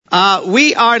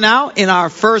We are now in our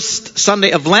first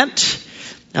Sunday of Lent.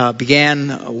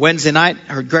 Began Wednesday night.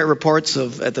 Heard great reports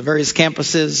at the various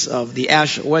campuses of the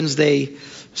Ash Wednesday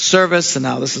service, and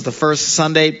now this is the first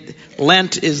Sunday.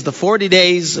 Lent is the 40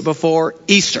 days before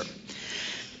Easter.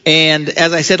 And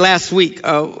as I said last week,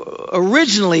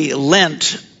 originally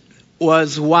Lent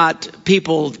was what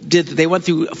people did. They went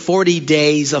through 40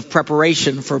 days of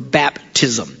preparation for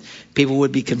baptism. People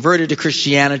would be converted to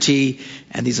Christianity,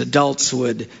 and these adults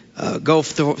would go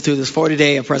through this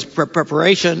 40-day of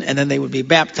preparation, and then they would be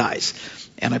baptized.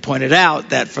 And I pointed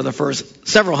out that for the first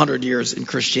several hundred years in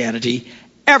Christianity,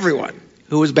 everyone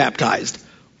who was baptized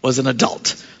was an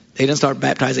adult. They didn't start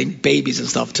baptizing babies and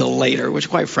stuff till later, which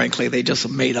quite frankly they just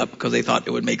made up because they thought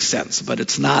it would make sense. But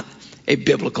it's not a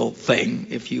biblical thing.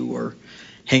 If you were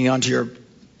hanging on to your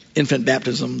infant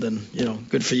baptism, then,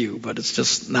 good for you. But it's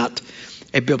just not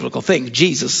a biblical thing.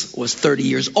 Jesus was 30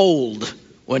 years old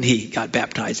when he got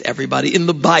baptized. Everybody in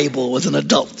the Bible was an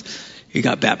adult. He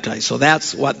got baptized. So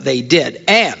that's what they did.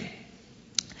 And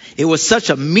it was such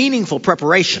a meaningful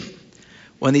preparation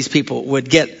when these people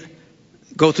would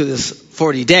go through this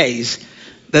 40 days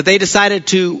that they decided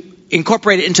to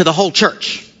incorporate it into the whole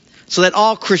church so that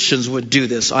all Christians would do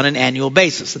this on an annual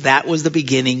basis. That was the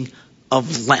beginning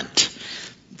of Lent.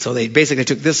 So they basically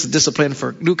took this discipline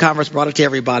for new converts, brought it to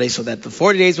everybody so that the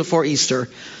 40 days before Easter,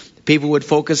 people would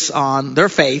focus on their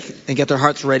faith and get their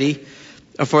hearts ready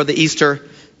for the Easter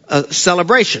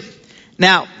celebration.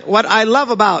 Now, what I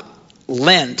love about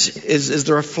Lent is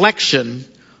the reflection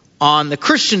on the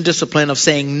Christian discipline of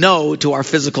saying no to our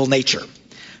physical nature.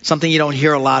 Something you don't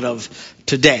hear a lot of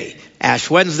today.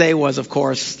 Ash Wednesday was, of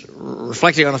course,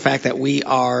 reflecting on the fact that we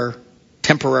are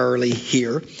temporarily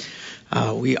here.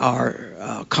 We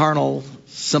are carnal,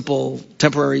 simple,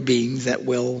 temporary beings that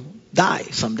will die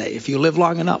someday. If you live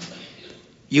long enough,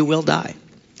 you will die.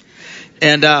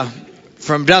 And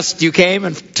from dust you came,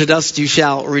 and to dust you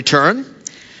shall return.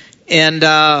 And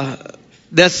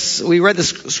we read this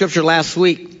scripture last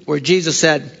week where Jesus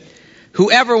said,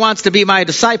 "Whoever wants to be my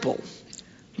disciple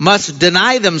must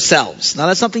deny themselves." Now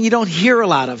that's something you don't hear a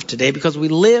lot of today because we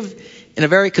live in a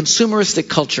very consumeristic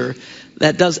culture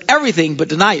that does everything but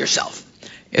deny yourself.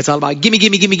 It's all about gimme.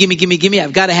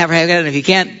 I've got to have it. And if you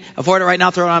can't afford it right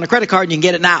now, throw it on a credit card and you can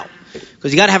get it now.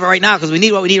 Because you got to have it right now because we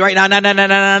need what we need right now.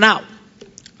 Now.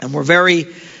 And we're very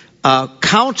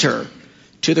counter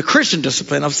to the Christian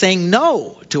discipline of saying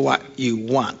no to what you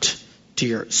want to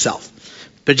yourself.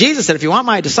 But Jesus said, if you want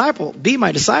my disciple, be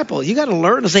my disciple, you got to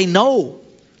learn to say no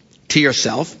to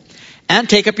yourself and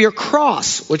take up your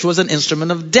cross, which was an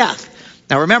instrument of death.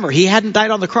 Now remember, he hadn't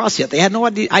died on the cross yet. They had no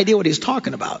idea what he was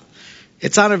talking about.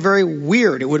 It sounded very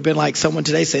weird. It would have been like someone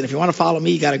today saying, if you want to follow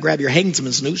me, you got to grab your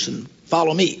hangsman's noose and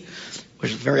follow me,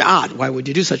 which is very odd. Why would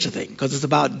you do such a thing? Because it's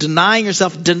about denying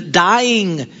yourself,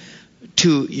 dying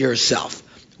to yourself.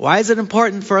 Why is it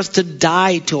important for us to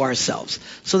die to ourselves?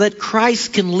 So that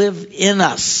Christ can live in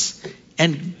us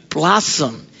and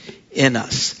blossom in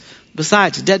us.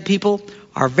 Besides, dead people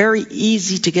are very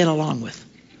easy to get along with.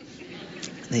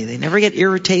 They never get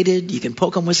irritated. You can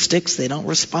poke them with sticks. They don't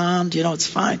respond. It's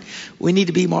fine. We need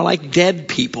to be more like dead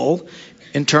people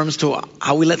in terms to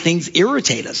how we let things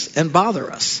irritate us and bother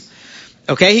us.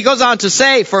 Okay, he goes on to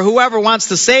say, for whoever wants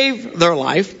to save their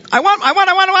life, I want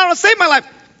to save my life.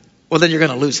 Well, then you're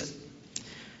going to lose it.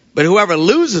 But whoever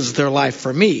loses their life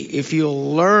for me, if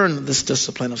you'll learn this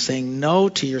discipline of saying no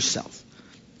to yourself,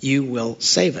 you will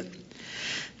save it.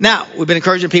 Now, we've been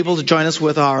encouraging people to join us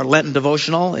with our Lenten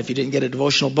devotional. If you didn't get a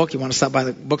devotional book, you want to stop by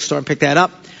the bookstore and pick that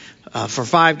up for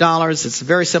 $5. It's a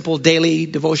very simple daily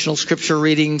devotional scripture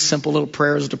reading, simple little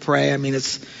prayers to pray. I mean,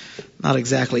 it's not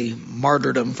exactly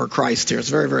martyrdom for Christ here. It's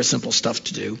very, very simple stuff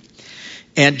to do.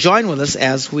 And join with us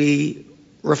as we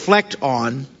reflect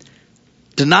on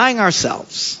denying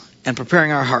ourselves and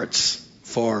preparing our hearts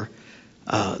for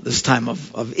this time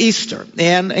of Easter,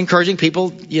 and encouraging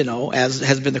people, as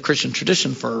has been the Christian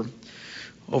tradition for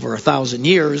over 1,000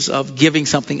 years, of giving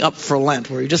something up for Lent,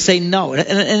 where you just say no. And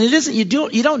it isn't, you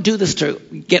don't do this to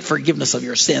get forgiveness of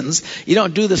your sins. You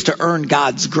don't do this to earn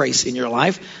God's grace in your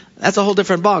life. That's a whole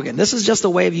different ballgame. This is just a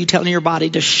way of you telling your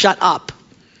body to shut up.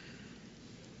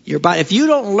 Your body, if you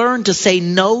don't learn to say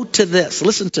no to this,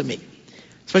 listen to me,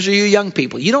 especially you young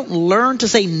people, you don't learn to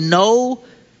say no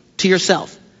to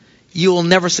yourself, you will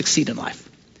never succeed in life.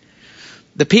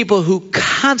 The people who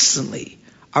constantly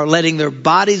are letting their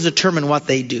bodies determine what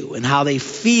they do and how they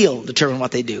feel determine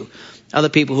what they do are the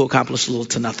people who accomplish little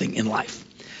to nothing in life.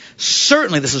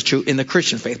 Certainly this is true in the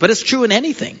Christian faith, but it's true in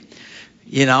anything.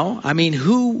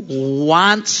 Who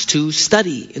wants to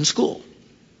study in school?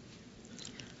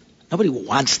 Nobody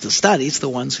wants to study. It's the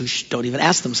ones who don't even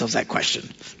ask themselves that question.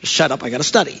 Just shut up, I got to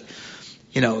study.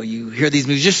 You hear these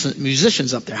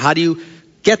musicians up there. How do you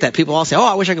get that? People all say,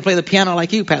 I wish I could play the piano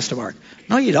like you, Pastor Mark.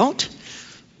 No, you don't.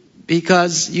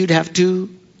 Because you'd have to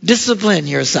discipline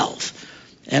yourself.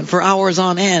 And for hours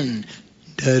on end.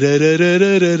 I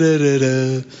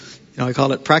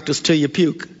call it practice till you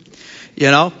puke.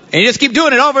 And you just keep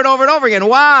doing it over and over and over again.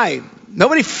 Why?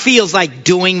 Nobody feels like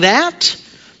doing that.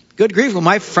 Good grief, when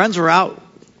my friends were out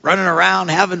running around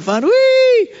having fun, whee!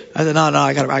 I said, no,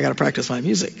 I gotta practice my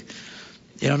music.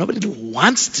 Nobody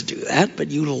wants to do that, but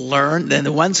you learn. Then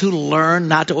the ones who learn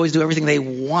not to always do everything they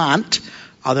want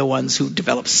are the ones who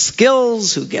develop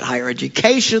skills, who get higher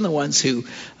education, the ones who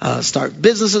start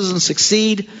businesses and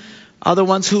succeed, are the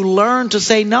ones who learn to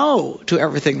say no to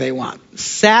everything they want.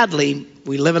 Sadly,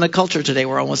 we live in a culture today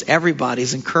where almost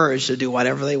everybody's encouraged to do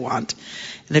whatever they want.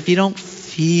 And if you don't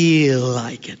feel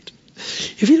like it,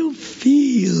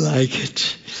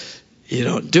 you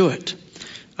don't do it.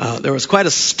 There was quite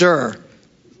a stir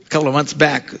a couple of months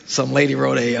back. Some lady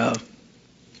wrote a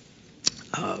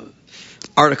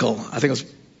article, I think it was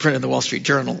printed in the Wall Street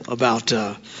Journal, about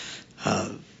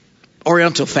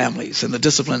Oriental families and the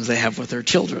disciplines they have with their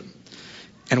children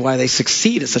and why they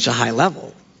succeed at such a high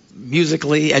level,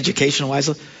 musically,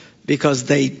 education-wise, because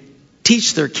they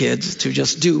teach their kids to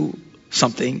just do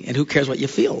something, and who cares what you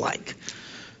feel like.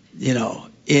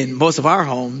 In most of our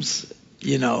homes,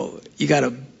 you got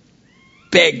to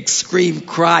beg, scream,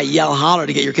 cry, yell, holler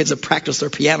to get your kids to practice their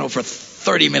piano for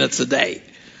 30 minutes a day.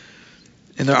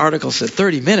 And their article said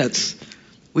 30 minutes.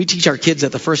 We teach our kids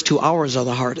that the first 2 hours are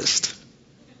the hardest.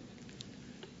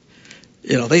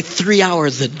 They 3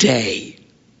 hours a day,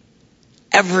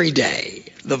 every day,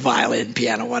 the violin,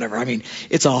 piano, whatever. I mean,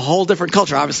 it's a whole different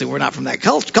culture. Obviously, we're not from that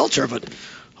culture, but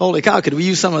holy cow, could we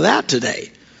use some of that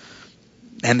today?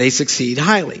 And they succeed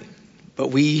highly. But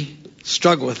we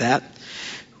struggle with that.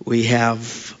 We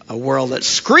have a world that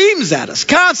screams at us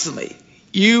constantly.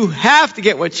 You have to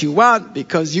get what you want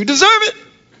because you deserve it.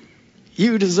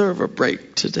 You deserve a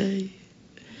break today.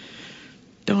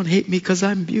 Don't hate me because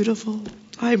I'm beautiful.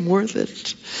 I'm worth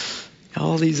it.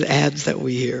 All these ads that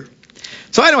we hear.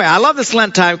 So anyway, I love this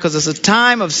Lent time because it's a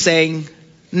time of saying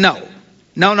no.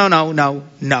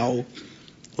 No.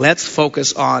 Let's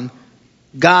focus on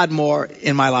God more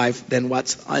in my life than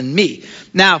what's on me.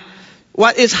 Now,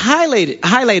 what is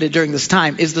highlighted during this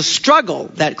time is the struggle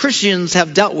that Christians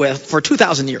have dealt with for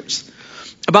 2,000 years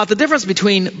about the difference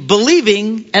between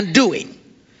believing and doing.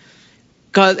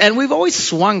 And we've always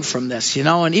swung from this,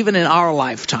 and even in our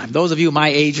lifetime, those of you my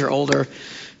age or older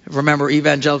remember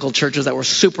evangelical churches that were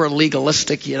super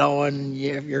legalistic, and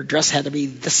your dress had to be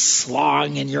this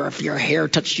long, and if your hair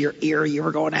touched your ear, you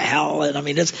were going to hell. And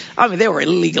they were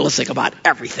legalistic about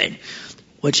everything.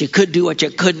 What you could do, what you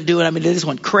couldn't do. And they just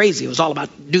went crazy. It was all about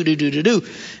do.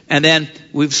 And then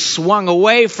we've swung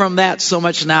away from that so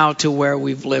much now to where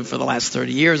we've lived for the last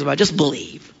 30 years about just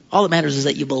believe. All that matters is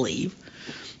that you believe.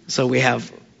 So we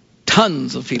have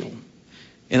tons of people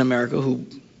in America who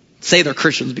say they're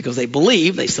Christians because they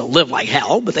believe. They still live like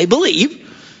hell, but they believe.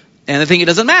 And they think it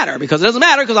doesn't matter because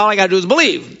all I got to do is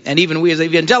believe. And even we as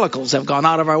evangelicals have gone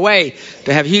out of our way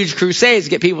to have huge crusades to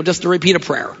get people just to repeat a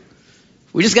prayer.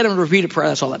 We just get them to repeat a prayer.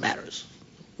 That's all that matters.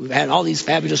 We've had all these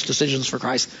fabulous decisions for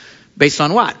Christ based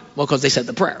on what? Well, because they said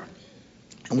the prayer.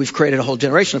 And we've created a whole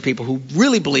generation of people who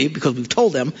really believe because we've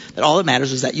told them that all that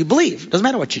matters is that you believe. It doesn't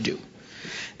matter what you do.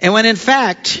 And when in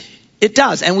fact, it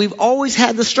does. And we've always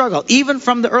had the struggle, even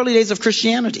from the early days of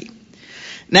Christianity.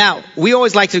 Now, we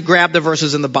always like to grab the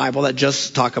verses in the Bible that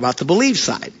just talk about the believe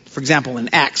side. For example,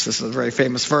 in Acts, this is a very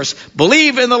famous verse,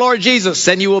 believe in the Lord Jesus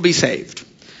and you will be saved.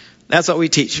 That's what we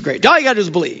teach. Great. All you got to do is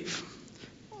believe.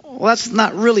 Well, that's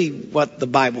not really what the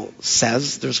Bible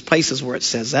says. There's places where it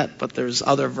says that, but there's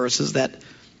other verses that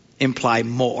imply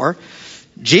more.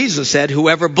 Jesus said,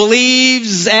 whoever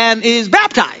believes and is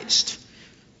baptized.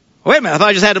 Wait a minute, I thought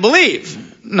I just had to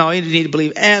believe. No, you need to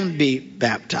believe and be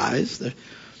baptized.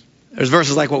 There's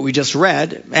verses like what we just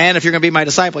read. And if you're going to be my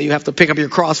disciple, you have to pick up your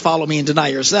cross, follow me, and deny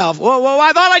yourself. Well,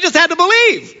 I thought I just had to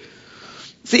believe.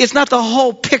 See, it's not the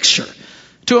whole picture.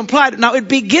 To imply, now it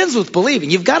begins with believing.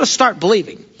 You've got to start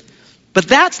believing. But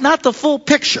that's not the full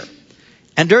picture.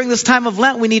 And during this time of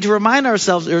Lent, we need to remind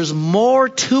ourselves there's more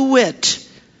to it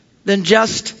than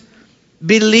just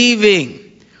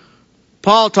believing.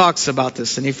 Paul talks about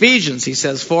this in Ephesians. He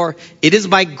says, for it is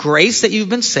by grace that you've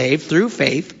been saved through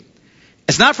faith.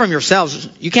 It's not from yourselves.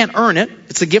 You can't earn it.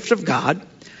 It's a gift of God.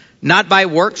 Not by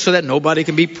works so that nobody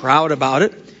can be proud about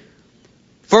it.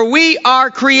 For we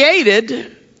are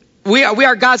created... We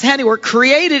are God's handiwork,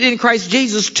 created in Christ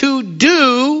Jesus to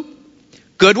do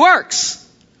good works.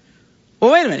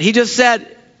 Well, wait a minute. He just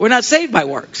said we're not saved by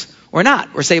works. We're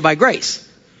not. We're saved by grace.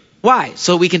 Why?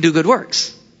 So we can do good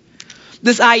works.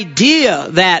 This idea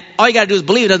that all you got to do is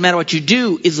believe, it doesn't matter what you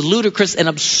do, is ludicrous and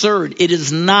absurd. It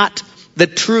is not the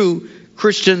true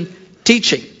Christian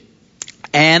teaching.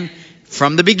 And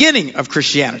from the beginning of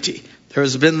Christianity, there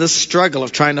has been this struggle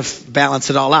of trying to balance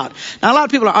it all out. Now, a lot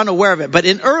of people are unaware of it, but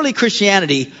in early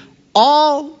Christianity,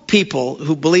 all people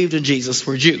who believed in Jesus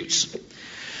were Jews.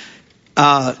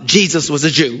 Jesus was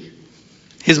a Jew.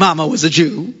 His mama was a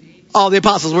Jew. All the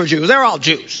apostles were Jews. They're all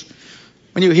Jews.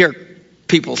 When you hear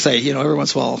people say, every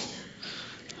once in a while,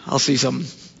 I'll see some,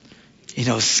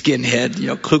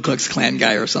 skinhead, Ku Klux Klan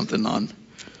guy or something on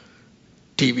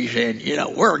TV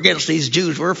saying, we're against these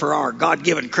Jews. We're for our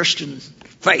God-given Christian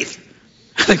faith.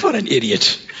 I think, what an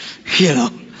idiot.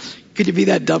 Could you be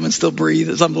that dumb and still breathe?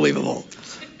 It's unbelievable.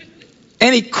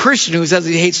 Any Christian who says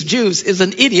he hates Jews is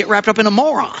an idiot wrapped up in a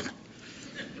moron.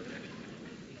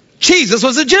 Jesus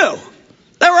was a Jew.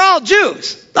 They were all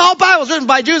Jews. The whole Bible was written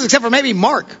by Jews except for maybe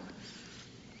Mark.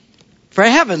 For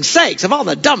heaven's sakes, of all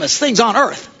the dumbest things on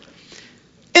earth.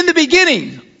 In the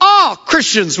beginning, all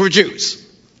Christians were Jews.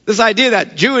 This idea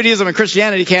that Judaism and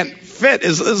Christianity can't fit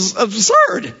is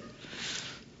absurd.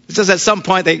 It's just at some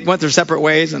point they went their separate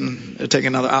ways, and it'll take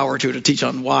another hour or two to teach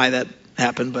on why that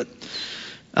happened. But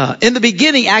in the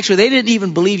beginning, actually, they didn't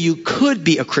even believe you could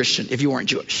be a Christian if you weren't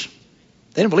Jewish.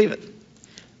 They didn't believe it.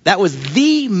 That was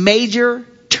the major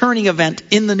turning event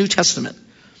in the New Testament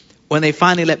when they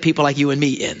finally let people like you and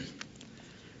me in.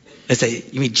 They say,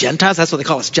 you mean Gentiles? That's what they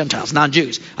call us, Gentiles,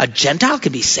 non-Jews. A Gentile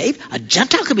can be saved? A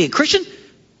Gentile can be a Christian?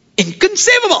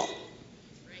 Inconceivable.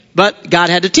 But God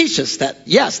had to teach us that,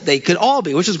 yes, they could all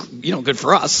be, which is, good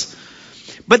for us.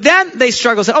 But then they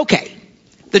struggled and said, okay,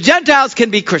 the Gentiles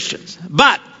can be Christians,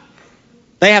 but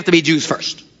they have to be Jews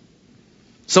first.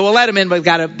 So we'll let them in, but they've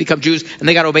got to become Jews, and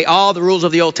they got to obey all the rules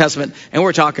of the Old Testament. And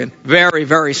we're talking very,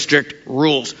 very strict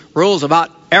rules. Rules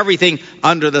about everything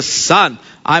under the sun.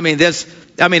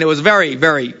 It was very,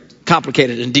 very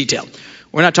complicated in detail.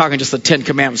 We're not talking just the 10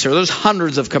 commandments here. There's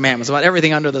hundreds of commandments about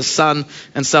everything under the sun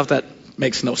and stuff that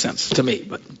makes no sense to me,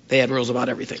 but they had rules about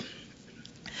everything.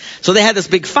 So they had this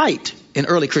big fight in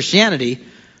early Christianity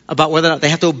about whether or not they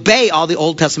have to obey all the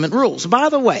Old Testament rules. By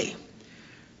the way,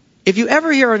 if you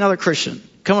ever hear another Christian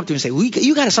come up to you and say,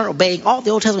 you got to start obeying all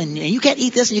the Old Testament, and you can't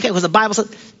eat this, and you can't, because the Bible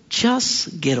says,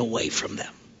 just get away from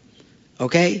them.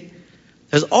 Okay?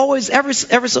 There's always, every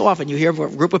so often, you hear of a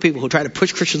group of people who try to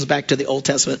push Christians back to the Old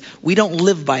Testament. We don't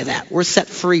live by that. We're set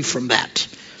free from that.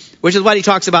 Which is what he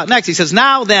talks about next. He says,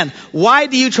 now then, why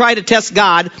do you try to test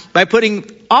God by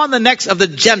putting on the necks of the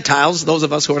Gentiles, those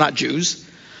of us who are not Jews,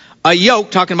 a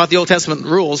yoke, talking about the Old Testament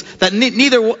rules, that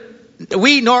neither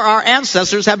we nor our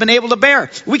ancestors have been able to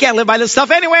bear? We can't live by this stuff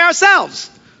anyway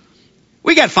ourselves.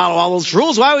 We can't follow all those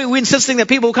rules. Why are we insisting that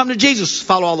people who come to Jesus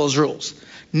follow all those rules?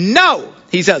 No,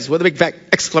 he says, with a big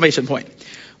exclamation point.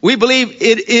 We believe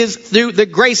it is through the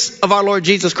grace of our Lord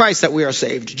Jesus Christ that we are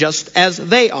saved, just as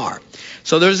they are.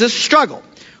 So there's this struggle.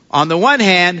 On the one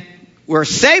hand, we're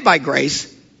saved by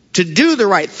grace to do the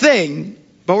right thing,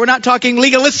 but we're not talking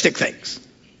legalistic things.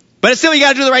 But it's still, you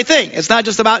got to do the right thing. It's not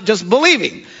just about just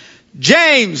believing.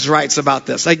 James writes about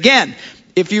this. Again,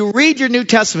 if you read your New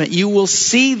Testament, you will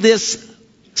see this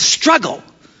struggle,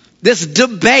 this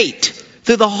debate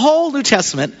through the whole New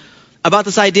Testament about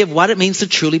this idea of what it means to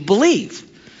truly believe.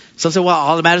 Some say, well,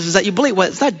 all that matters is that you believe. Well,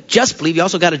 it's not just believe. You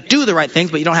also got to do the right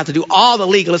things, but you don't have to do all the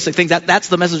legalistic things. That's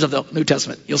the message of the New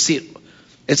Testament. You'll see it.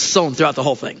 It's sown throughout the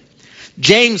whole thing.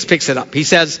 James picks it up. He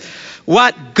says,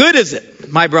 what good is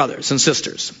it, my brothers and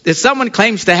sisters, if someone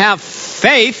claims to have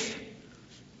faith,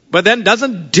 but then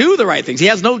doesn't do the right things? He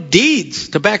has no deeds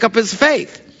to back up his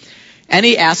faith. And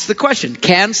he asks the question,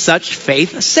 can such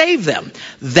faith save them?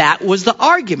 That was the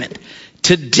argument.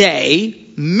 Today,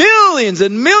 millions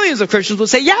and millions of Christians will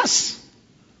say yes.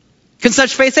 Can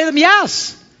such faith save them?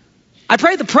 Yes. I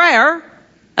prayed the prayer.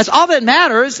 That's all that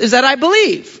matters, is that I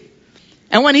believe.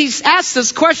 And when he's asked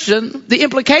this question, the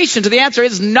implication to the answer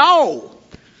is no.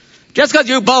 Just because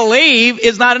you believe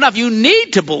is not enough. You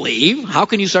need to believe. How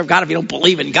can you serve God if you don't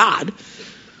believe in God?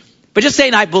 But just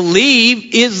saying I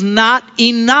believe is not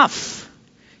enough.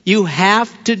 You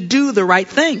have to do the right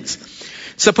things.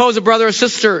 Suppose a brother or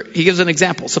sister, he gives an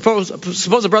example. Suppose a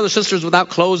brother or sister is without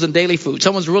clothes and daily food.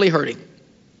 Someone's really hurting.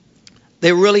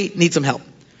 They really need some help.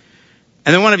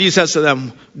 And then one of you says to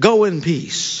them, go in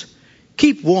peace.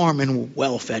 Keep warm and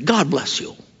well fed. God bless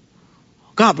you.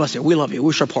 God bless you. We love you.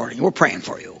 We're supporting you. We're praying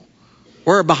for you.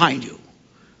 We're behind you.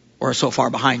 We're so far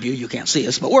behind you, you can't see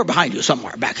us, but we're behind you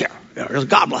somewhere back here.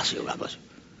 God bless you. God bless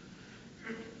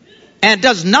you. and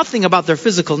does nothing about their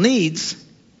physical needs,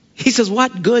 he says,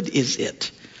 what good is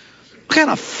it? What kind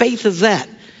of faith is that?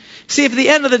 See, if at the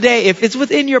end of the day, if it's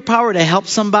within your power to help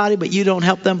somebody, but you don't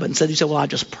help them, but instead you say, well, I'll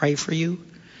just pray for you.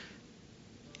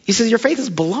 He says, your faith is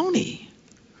baloney.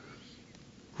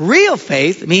 Real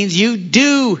faith means you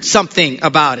do something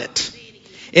about it.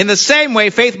 In the same way,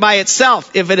 faith by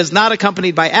itself, if it is not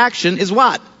accompanied by action, is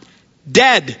what?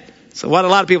 Dead. So what a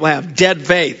lot of people have, dead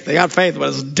faith. They got faith, but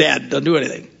it's dead. Doesn't do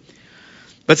anything.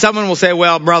 But someone will say,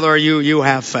 well, brother, you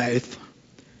have faith,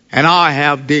 and I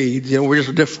have deeds. We're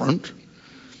just different.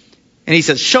 And he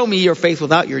says, show me your faith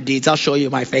without your deeds. I'll show you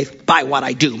my faith by what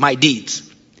I do, my deeds.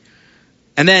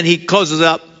 And then he closes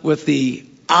up with the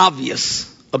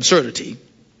obvious absurdity.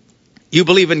 You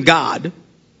believe in God,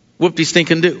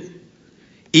 whoop-de-stinkin' do.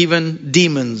 Even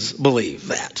demons believe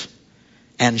that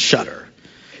and shudder.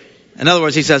 In other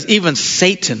words, he says, even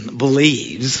Satan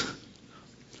believes.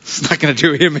 It's not going to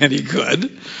do him any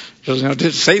good.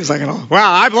 Satan's not going to,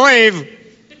 well, I believe.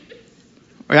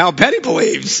 Well, Petty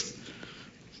believes.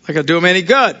 It's not going to do him any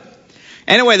good.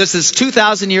 Anyway, this is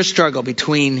 2,000-year struggle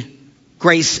between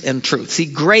grace and truth. See,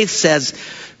 grace says,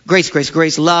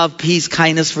 grace, love, peace,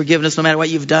 kindness, forgiveness, no matter what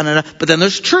you've done. But then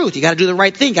there's truth. You got to do the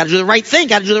right thing. Got to do the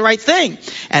right thing.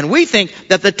 And we think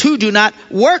that the two do not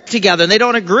work together and they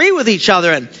don't agree with each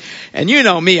other. And you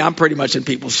know me, I'm pretty much in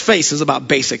people's faces about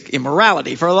basic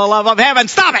immorality. For the love of heaven,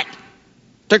 stop it!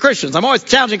 To Christians, I'm always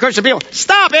challenging Christian people.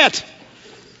 Stop it!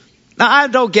 Now, I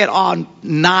don't get on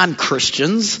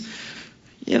non-Christians.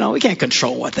 We can't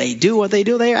control what they do.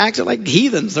 They act like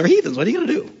heathens. They're heathens. What are you going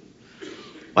to do?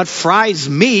 What fries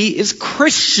me is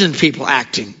Christian people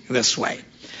acting this way.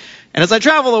 And as I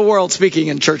travel the world speaking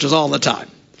in churches all the time,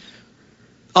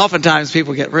 oftentimes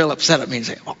people get real upset at me and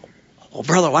say, oh,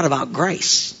 brother, what about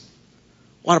grace?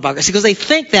 What about grace? Because they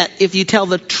think that if you tell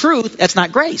the truth, that's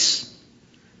not grace.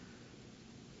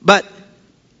 But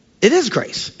it is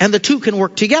grace. And the two can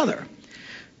work together.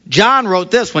 John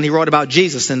wrote this when he wrote about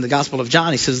Jesus in the Gospel of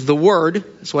John. He says, the Word,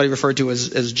 that's what he referred to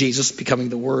as Jesus becoming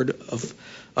the Word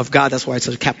of God. That's why it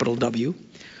says capital W.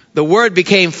 The Word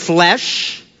became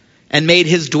flesh and made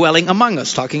his dwelling among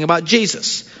us, talking about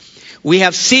Jesus. We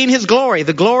have seen his glory,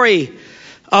 the glory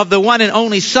of the one and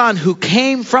only Son who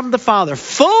came from the Father,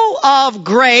 full of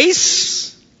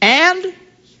grace and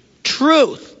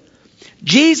truth.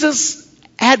 Jesus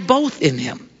had both in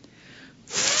him.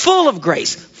 Full of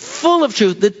grace, full of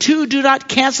truth. The two do not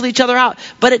cancel each other out,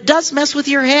 but it does mess with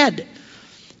your head.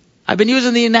 I've been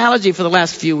using the analogy for the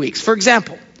last few weeks. For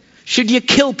example, should you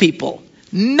kill people?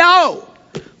 No.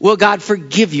 Will God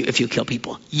forgive you if you kill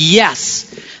people?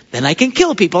 Yes. Then I can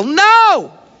kill people.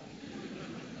 No.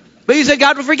 But you say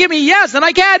God will forgive me? Yes. Then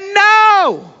I can?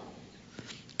 No.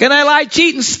 Can I lie,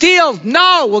 cheat, and steal?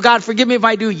 No. Will God forgive me if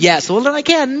I do? Yes. Well, then I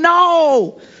can?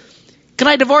 No. Can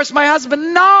I divorce my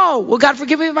husband? No. Will God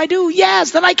forgive me if I do?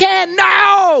 Yes. Then I can?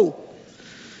 No.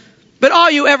 But all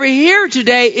you ever hear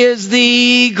today is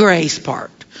the grace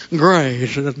part.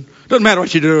 Grace. Doesn't matter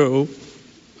what you do.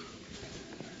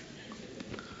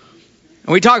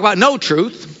 And we talk about no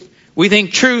truth. We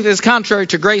think truth is contrary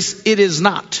to grace. It is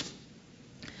not.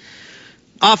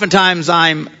 Oftentimes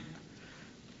I'm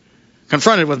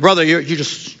confronted with, brother,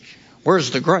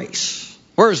 where's the grace?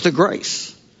 Where's the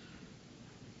grace?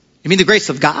 You mean the grace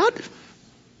of God?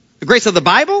 The grace of the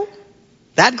Bible?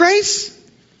 That grace?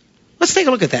 Let's take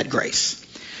a look at that grace.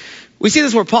 We see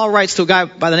this where Paul writes to a guy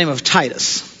by the name of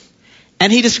Titus.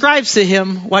 And he describes to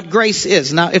him what grace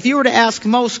is. Now, if you were to ask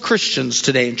most Christians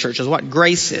today in churches what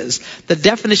grace is, the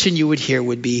definition you would hear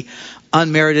would be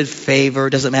unmerited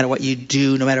favor. Doesn't matter what you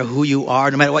do, no matter who you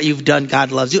are, no matter what you've done,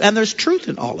 God loves you. And there's truth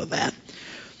in all of that.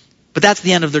 But that's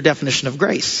the end of their definition of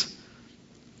grace.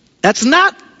 That's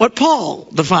not what Paul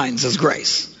defines as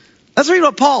grace. Let's read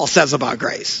what Paul says about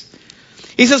grace.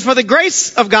 He says, for the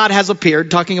grace of God has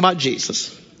appeared, talking about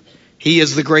Jesus. He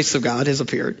is the grace of God, has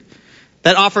appeared,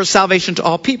 that offers salvation to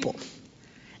all people.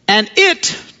 And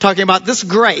it, talking about this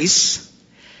grace,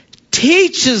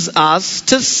 teaches us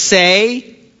to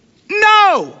say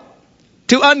no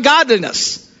to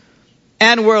ungodliness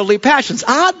and worldly passions.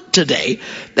 Odd today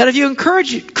that if you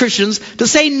encourage Christians to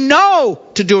say no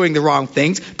to doing the wrong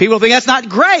things, people think that's not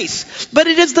grace. But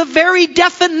it is the very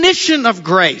definition of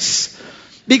grace.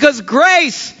 Because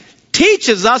grace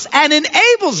teaches us and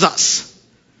enables us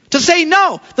to say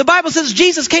no. The Bible says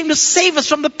Jesus came to save us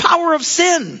from the power of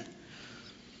sin,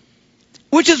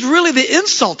 which is really the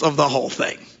insult of the whole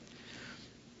thing.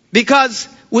 Because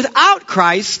without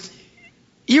Christ,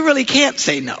 you really can't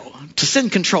say no. Sin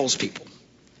controls people.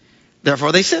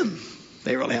 Therefore, they sin.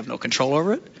 They really have no control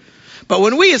over it. But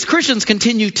when we as Christians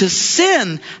continue to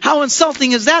sin, how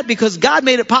insulting is that? Because God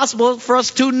made it possible for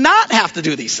us to not have to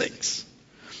do these things.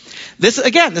 This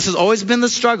has always been the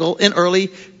struggle in early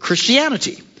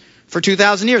Christianity. For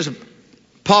 2,000 years,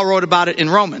 Paul wrote about it in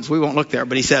Romans. We won't look there,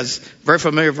 but he says, very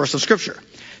familiar verse of Scripture.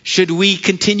 Should we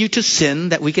continue to sin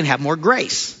that we can have more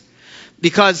grace?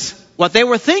 Because what they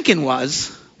were thinking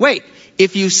was, wait,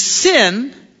 if you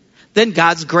sin, then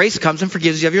God's grace comes and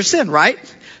forgives you of your sin, right?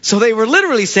 So they were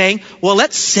literally saying, well,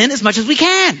 let's sin as much as we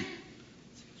can,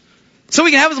 so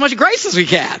we can have as much grace as we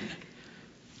can.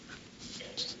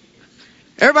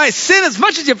 Everybody sin as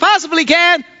much as you possibly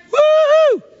can.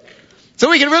 Woo-hoo!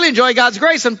 So we can really enjoy God's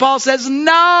grace. And Paul says,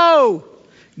 no,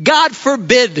 God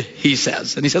forbid, he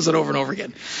says. And he says it over and over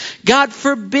again. God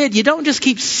forbid. You don't just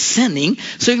keep sinning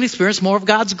so you can experience more of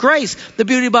God's grace. The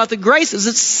beauty about the grace is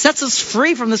it sets us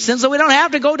free from the sins, so we don't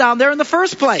have to go down there in the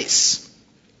first place.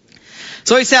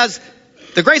 So he says,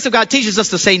 the grace of God teaches us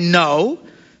to say no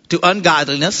to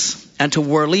ungodliness and to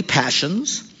worldly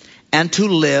passions and to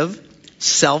live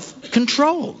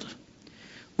self-controlled.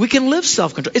 We can live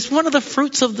self-controlled. It's one of the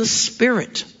fruits of the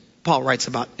Spirit, Paul writes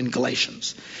about in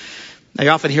Galatians. Now, you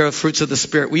often hear of fruits of the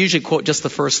Spirit. We usually quote just the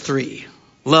first three.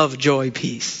 Love, joy,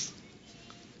 peace.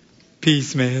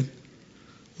 Peace, man.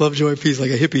 Love, joy, peace, like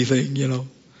a hippie thing, you know.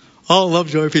 Oh, love,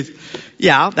 joy, peace.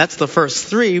 Yeah, that's the first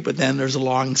three, but then there's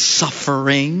long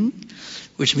suffering,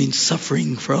 which means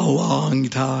suffering for a long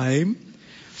time.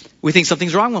 We think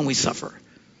something's wrong when we suffer.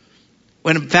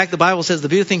 When in fact the Bible says the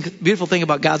beautiful thing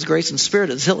about God's grace and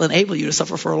Spirit is He'll enable you to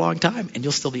suffer for a long time and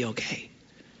you'll still be okay.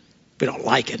 We don't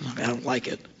like it. I don't like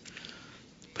it.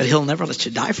 But He'll never let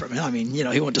you die from it. I mean,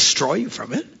 He won't destroy you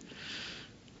from it.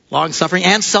 Long suffering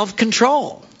and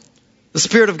self-control. The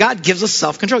Spirit of God gives us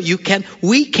self-control.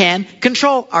 We can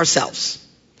control ourselves.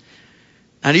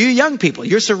 Now, to you young people,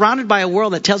 you're surrounded by a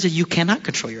world that tells you cannot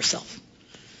control yourself.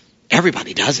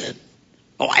 Everybody does it.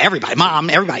 Oh, everybody. Mom,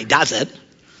 everybody does it.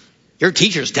 Your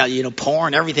teachers tell you,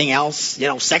 porn, everything else,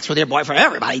 sex with your boyfriend,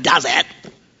 everybody does it.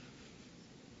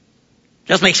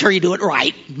 Just make sure you do it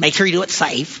right. Make sure you do it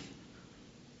safe.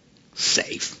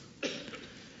 Safe.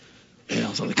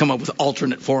 So they come up with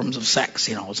alternate forms of sex.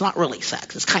 It's not really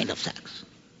sex. It's kind of sex.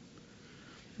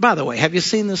 By the way, have you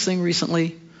seen this thing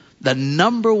recently? The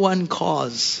number one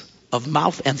cause of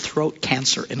mouth and throat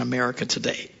cancer in America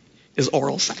today is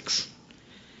oral sex.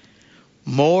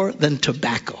 More than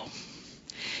tobacco.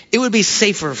 It would be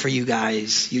safer for you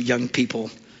guys, you young people,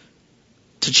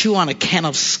 to chew on a can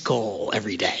of Skull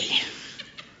every day.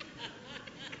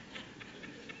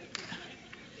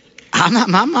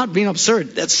 I'm not being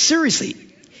absurd. That's seriously.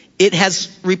 It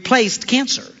has replaced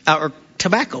cancer or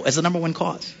tobacco as the number one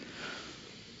cause.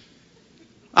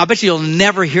 I bet you'll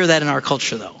never hear that in our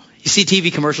culture, though. You see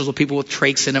TV commercials with people with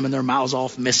trachs in them and their mouths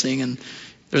all missing, and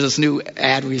there's this new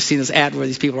ad. We've seen this ad where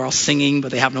these people are all singing,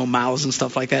 but they have no mouths and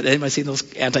stuff like that. Anybody seen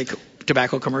those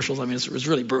anti-tobacco commercials? I mean, it was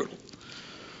really brutal.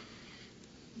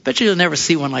 Bet you'll never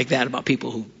see one like that about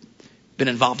people who've been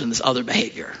involved in this other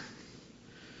behavior.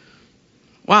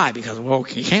 Why? Because,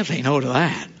 you can't say no to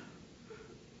that.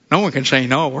 No one can say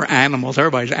no. We're animals.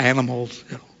 Everybody's animals.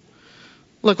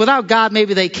 Look, without God,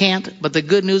 maybe they can't, but the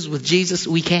good news with Jesus,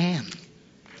 we can.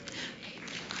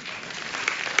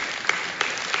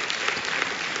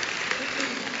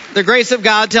 The grace of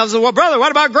God tells us, well, brother,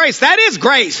 what about grace? That is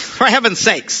grace, for heaven's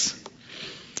sakes.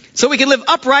 So we can live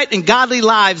upright and godly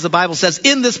lives, the Bible says,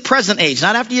 in this present age.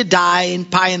 Not after you die and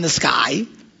pie in the sky.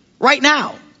 Right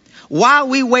now. While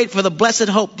we wait for the blessed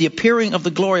hope, the appearing of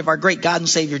the glory of our great God and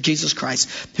Savior, Jesus Christ,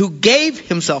 who gave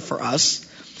Himself for us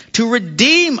to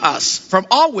redeem us from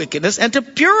all wickedness and to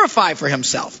purify for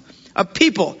Himself a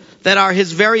people that are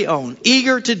His very own,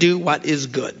 eager to do what is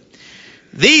good.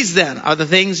 These then are the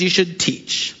things you should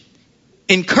teach.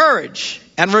 Encourage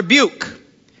and rebuke.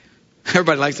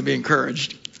 Everybody likes to be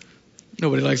encouraged.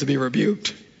 Nobody likes to be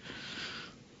rebuked.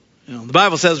 The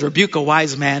Bible says, rebuke a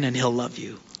wise man and he'll love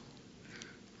you.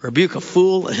 Rebuke a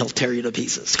fool and he'll tear you to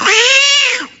pieces. Well,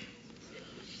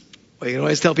 you can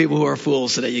always tell people who are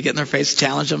fools today. You get in their face,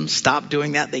 challenge them, stop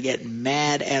doing that. They get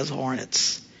mad as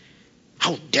hornets.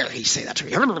 How dare he say that to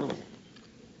me?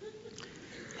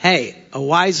 Hey, a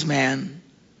wise man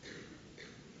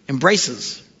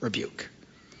embraces rebuke.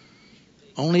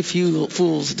 Only few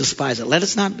fools despise it. Let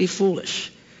us not be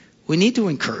foolish. We need to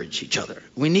encourage each other.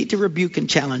 We need to rebuke and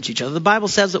challenge each other. The Bible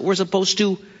says that we're supposed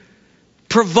to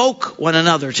provoke one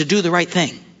another to do the right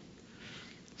thing.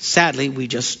 Sadly, we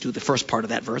just do the first part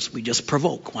of that verse. We just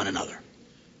provoke one another.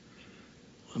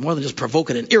 More than just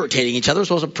provoking and irritating each other, we're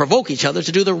supposed to provoke each other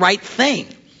to do the right thing.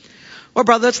 Well,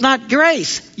 brother, that's not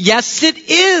grace. Yes, it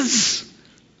is.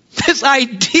 This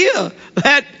idea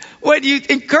that when you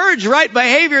encourage right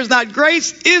behaviors, not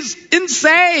grace, is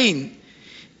insane.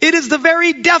 It is the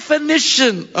very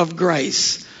definition of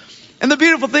grace. And the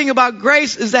beautiful thing about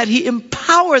grace is that he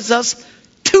empowers us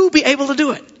to be able to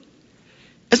do it.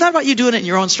 It's not about you doing it in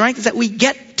your own strength. It's that we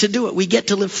get to do it. We get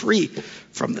to live free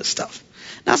from this stuff.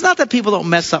 Now, it's not that people don't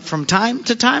mess up from time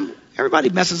to time. Everybody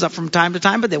messes up from time to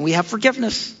time, but then we have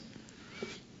forgiveness.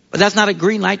 But that's not a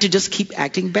green light to just keep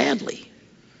acting badly.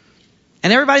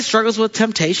 And everybody struggles with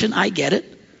temptation. I get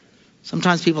it.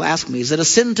 Sometimes people ask me, is it a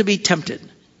sin to be tempted?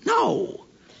 No.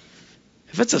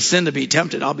 If it's a sin to be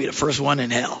tempted, I'll be the first one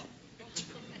in hell.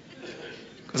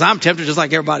 Because I'm tempted just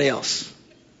like everybody else.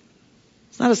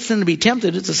 It's not a sin to be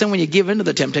tempted. It's a sin when you give into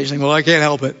the temptation. Saying, well, I can't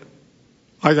help it.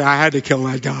 I had to kill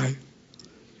that guy.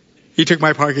 He took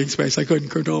my parking space. I couldn't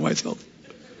control myself.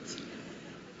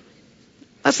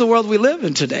 That's the world we live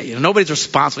in today. Nobody's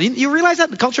responsible. You realize that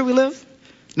in the culture we live?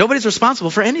 Nobody's responsible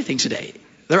for anything today.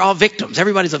 They're all victims.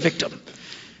 Everybody's a victim.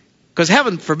 Because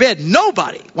heaven forbid,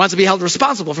 nobody wants to be held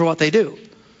responsible for what they do.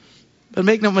 But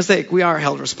make no mistake, we are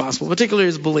held responsible, particularly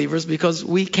as believers, because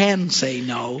we can say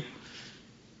no.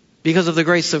 Because of the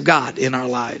grace of God in our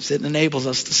lives. It enables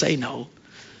us to say no.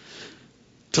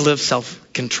 To live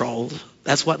self-controlled.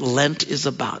 That's what Lent is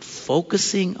about.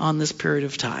 Focusing on this period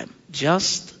of time.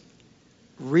 Just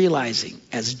realizing,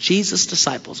 as Jesus'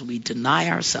 disciples, we deny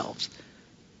ourselves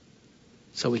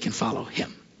so we can follow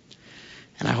him.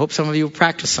 And I hope some of you will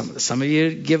practice some of this. Some of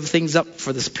you give things up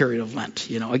for this period of Lent.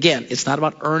 Again, it's not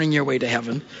about earning your way to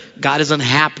heaven. God isn't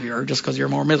happier just because you're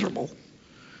more miserable.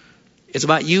 It's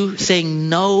about you saying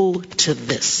no to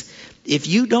this. If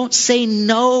you don't say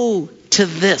no to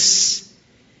this,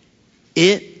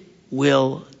 it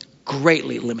will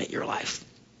greatly limit your life.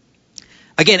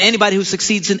 Again, anybody who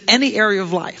succeeds in any area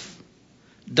of life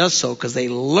does so because they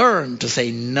learn to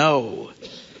say no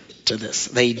to this.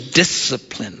 They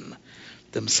discipline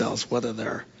themselves, whether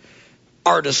they're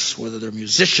artists, whether they're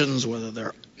musicians, whether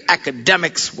they're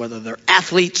academics, whether they're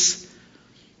athletes.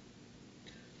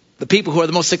 The people who are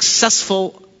the most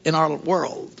successful in our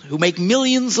world, who make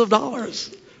millions of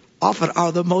dollars, often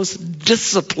are the most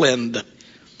disciplined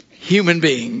human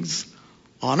beings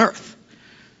on earth.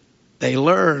 They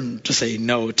learn to say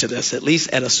no to this, at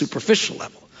least at a superficial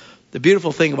level. The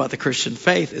beautiful thing about the Christian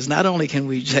faith is not only can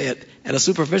we say it at a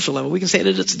superficial level, we can say it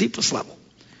at its deepest level.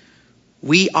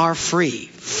 We are free.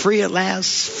 Free at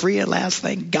last, free at last.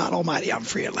 Thank God Almighty, I'm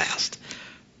free at last.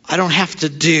 I don't have to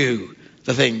do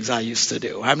the things I used to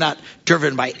do. I'm not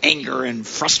driven by anger and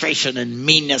frustration and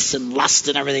meanness and lust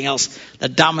and everything else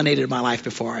that dominated my life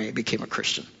before I became a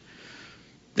Christian.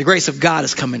 The grace of God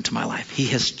has come into my life. He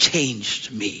has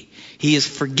changed me. He has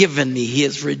forgiven me. He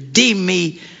has redeemed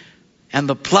me. And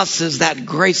the plus is that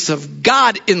grace of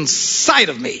God inside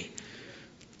of me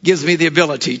gives me the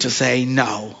ability to say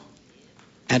no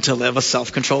and to live a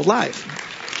self-controlled life.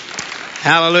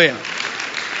 Hallelujah.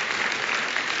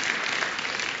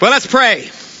 Well, let's pray.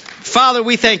 Father,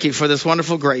 we thank you for this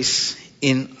wonderful grace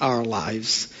in our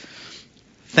lives.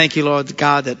 Thank you, Lord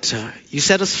God, that you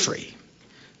set us free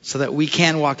so that we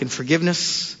can walk in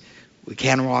forgiveness. We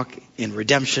can walk in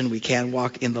redemption. We can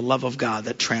walk in the love of God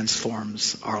that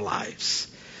transforms our lives.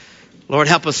 Lord,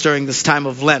 help us during this time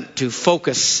of Lent to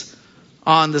focus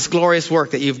on this glorious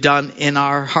work that you've done in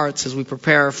our hearts as we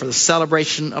prepare for the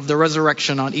celebration of the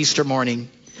resurrection on Easter morning.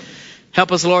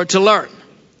 Help us, Lord, to learn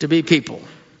to be people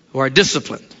who are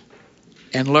disciplined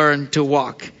and learn to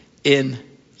walk in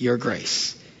your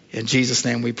grace. In Jesus'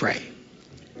 name we pray.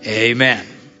 Amen.